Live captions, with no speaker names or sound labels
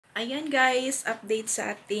Ayan guys, update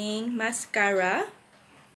sa ating mascara.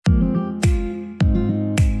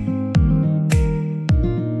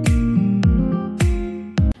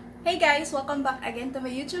 Hey guys, welcome back again to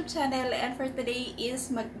my YouTube channel, and for today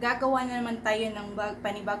is maggagawa na naman tayo ng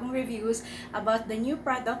panibagong reviews about the new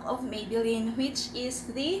product of Maybelline, which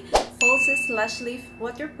is the Falsies Lash Lift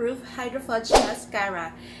Waterproof Hydro Fudge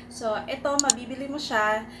Mascara. So ito, mabibili mo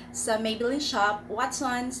siya sa Maybelline shop,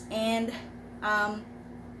 Watsons, and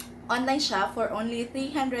online siya for only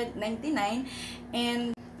 $399,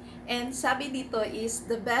 and sabi dito is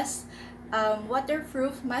the best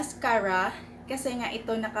waterproof mascara kasi nga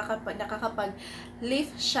ito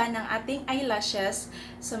nakakapag-lift siya ng ating eyelashes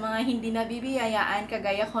sa mga hindi nabibiyayaan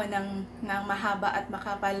kagaya ko ng mahaba at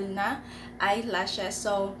makapal na eyelashes.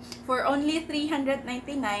 So for only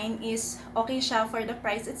 $399 is okay siya for the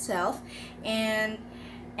price itself, and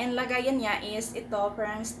lagayan niya is ito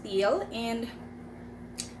parang steel, and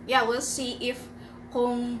yeah, we'll see if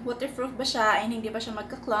kung waterproof ba siya and hindi ba siya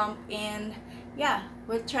magka-clump, and yeah,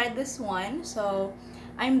 we'll try this one. So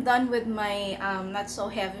I'm done with my not so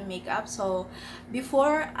heavy makeup. So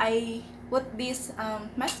before I put this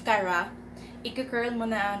mascara, i-curl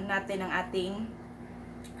muna natin ang ating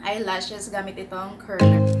eyelashes gamit itong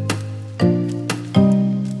curler.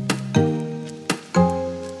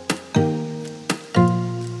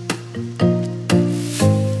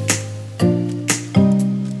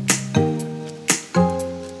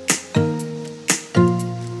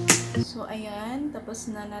 Tapos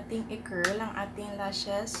na nating i-curl ang ating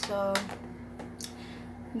lashes. So,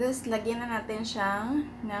 lagyan na natin siyang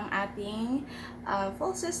ng ating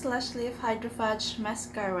Falsies Lash Lift Hydro Fudge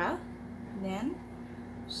Mascara. Then,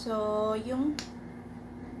 so, yung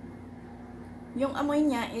amoy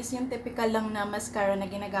niya is yung typical lang na mascara na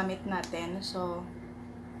ginagamit natin. So,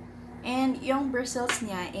 and yung bristles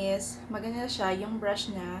niya is maganda siya. Yung brush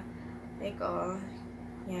niya, like, oh,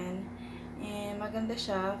 yan. And maganda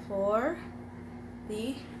siya for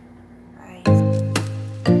the eyes.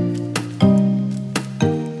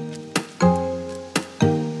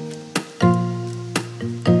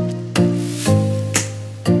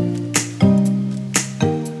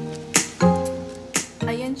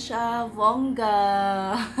 Ayan siya, bongga.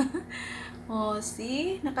 Oh,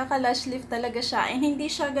 see? Nakaka-lash lift talaga siya. And hindi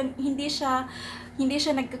siya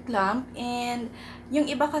nagka-clump. And yung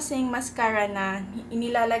iba kasing mascara na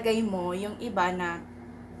inilalagay mo, yung iba na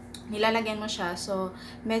nilalagyan mo siya. So,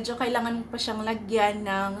 medyo kailangan mo pa siyang lagyan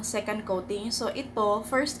ng second coating. So, ito,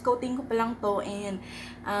 first coating ko pa lang to, and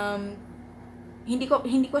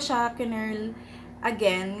hindi ko siya kinurl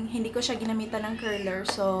again. Hindi ko siya ginamitan ng curler.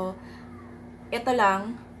 So, ito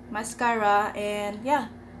lang, mascara, and yeah.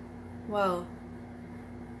 Wow.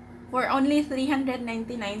 For only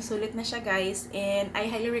 $399, sulit na siya guys, and I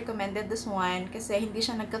highly recommended this one kasi hindi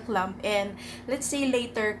siya nagka-clump, and let's see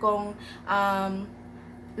later kung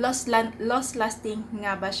lost lasting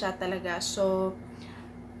nga ba siya talaga. So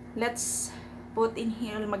let's put in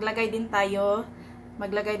here, maglagay din tayo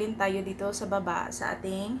dito sa baba sa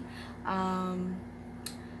ating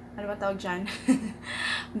ano ba tawag dyan?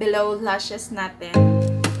 Below lashes natin.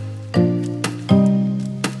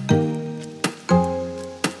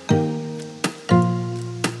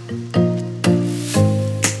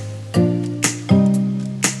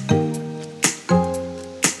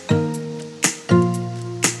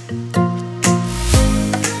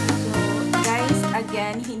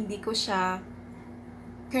 Hindi ko siya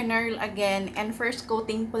curl again, and first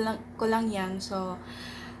coating ko lang yan. So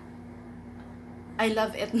I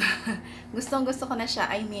love it. Gusto ko na siya.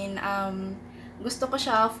 I mean, gusto ko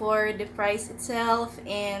siya for the price itself,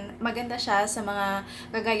 and maganda siya sa mga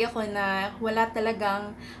kagaya ko na wala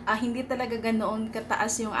talagang hindi talaga ganoon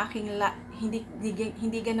kataas yung aking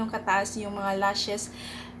hindi ganoon kataas yung mga lashes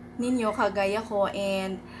ninyo kagaya ko,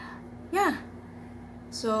 and yeah.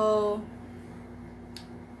 So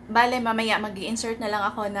bale, mamaya mag-i-insert na lang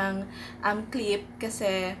ako ng clip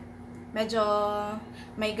kasi medyo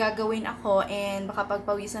may gagawin ako, and baka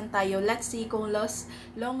pagpawisan tayo. Let's see kung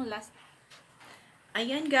long last.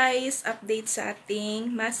 Ayan guys, update sa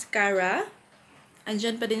ating mascara.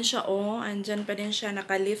 Andyan pa din siya, oh. Andyan pa din siya,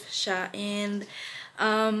 naka-lift siya, and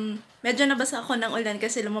medyo nabasa ako ng ulan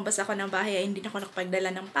kasi lumabas ako ng bahay, hindi na ako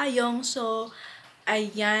nakapagdala ng payong. So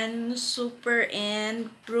ayan, super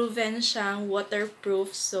and proven siyang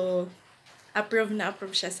waterproof. So, approve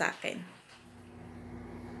siya sa akin.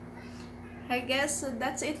 I guess so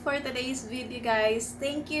that's it for today's video guys.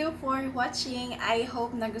 Thank you for watching. I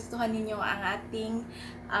hope nagustuhan ninyo ang ating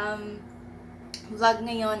vlog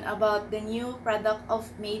ngayon about the new product of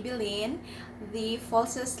Maybelline, the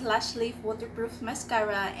Falsies Lash Lift Waterproof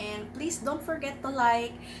Mascara. And please don't forget to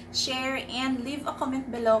like, share, and leave a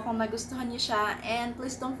comment below kung nagustuhan niyo siya. And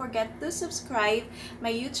please don't forget to subscribe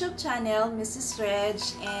my YouTube channel, Mrs. Reg.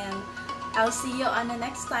 And I'll see you on the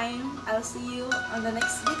next time. I'll see you on the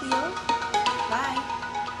next video. Bye!